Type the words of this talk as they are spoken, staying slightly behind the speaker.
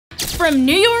From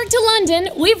New York to London,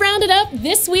 we've rounded up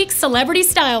this week's celebrity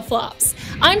style flops.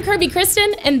 I'm Kirby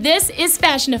Kristen, and this is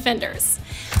Fashion Offenders.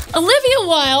 Olivia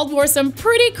Wilde wore some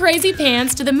pretty crazy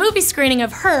pants to the movie screening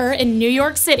of Her in New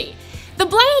York City. The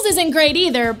blouse isn't great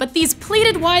either, but these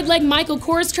pleated wide-leg Michael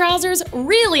Kors trousers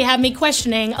really have me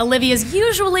questioning Olivia's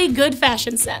usually good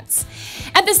fashion sense.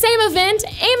 At the same event,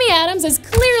 Amy Adams is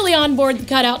clearly on board the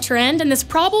cutout trend in this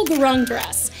Prabal Gurung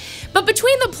dress. But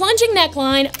between the plunging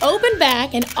neckline, open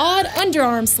back, and odd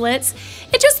underarm slits,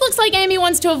 it just looks like Amy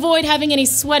wants to avoid having any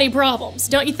sweaty problems,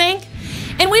 don't you think?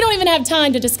 And we don't even have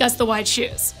time to discuss the white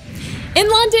shoes. In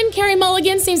London, Carey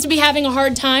Mulligan seems to be having a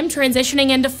hard time transitioning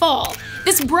into fall.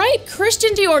 This bright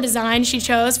Christian Dior design she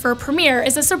chose for a premiere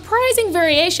is a surprising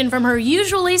variation from her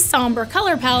usually somber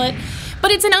color palette,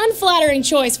 but it's an unflattering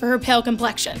choice for her pale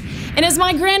complexion. And as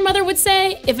my grandmother would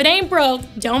say, if it ain't broke,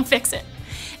 don't fix it.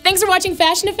 Thanks for watching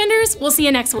Fashion Offenders. We'll see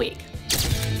you next week.